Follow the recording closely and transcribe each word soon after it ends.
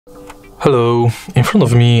Hello, in front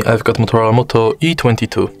of me I've got MOTOROLA Moto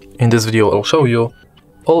E22. In this video I'll show you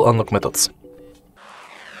all unlock methods.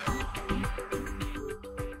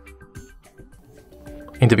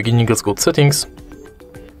 In the beginning, let's go to settings,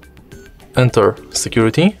 enter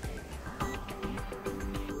security,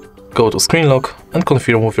 go to screen lock and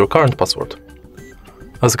confirm with your current password.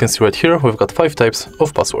 As you can see right here, we've got 5 types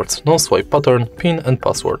of passwords: non-swipe pattern, PIN and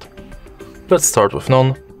password. Let's start with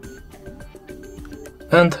none.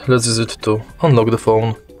 And let's use it to unlock the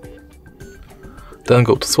phone. Then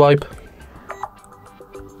go to swipe.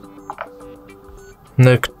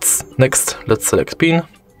 Next, let's select PIN.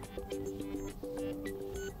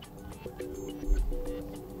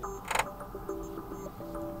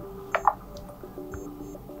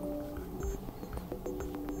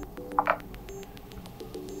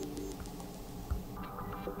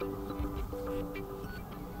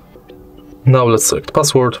 Now let's select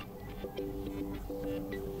password.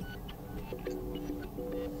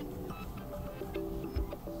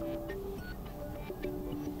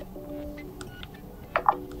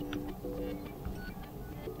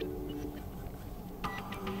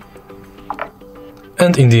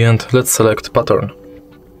 And in the end, let's select pattern.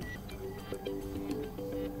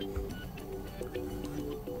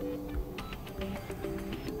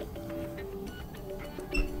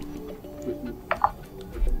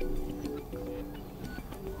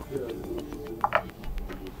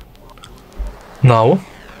 Now,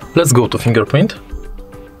 let's go to fingerprint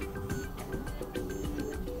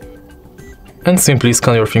and simply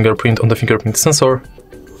scan your fingerprint on the fingerprint sensor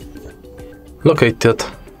located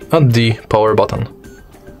at the power button.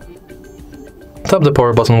 Tap the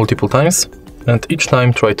power button multiple times and each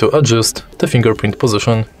time try to adjust the fingerprint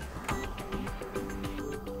position.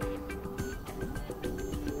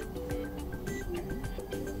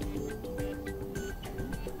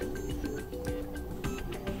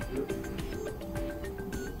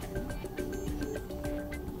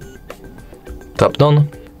 Tap done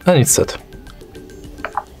and it's set.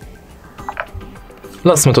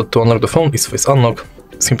 Last method to unlock the phone is face unlock.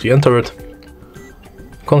 Simply enter it,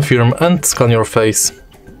 confirm and scan your face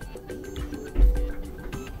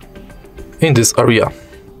in this area.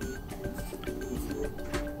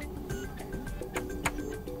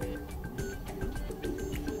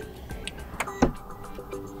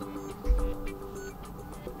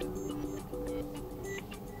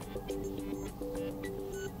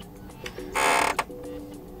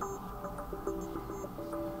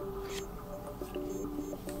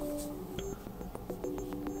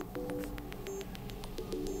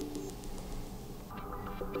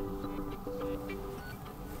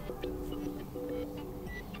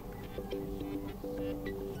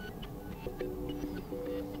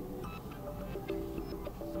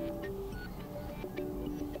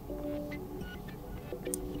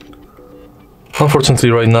 Unfortunately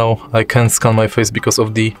right now I can't scan my face because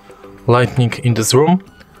of the lighting in this room,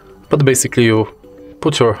 but basically you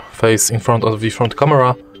put your face in front of the front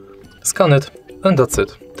camera, scan it and that's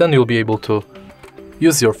it. Then you'll be able to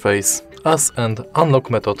use your face as an unlock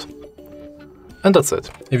method. And that's it.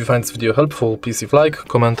 If you find this video helpful, please leave a like,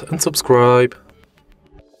 comment and subscribe.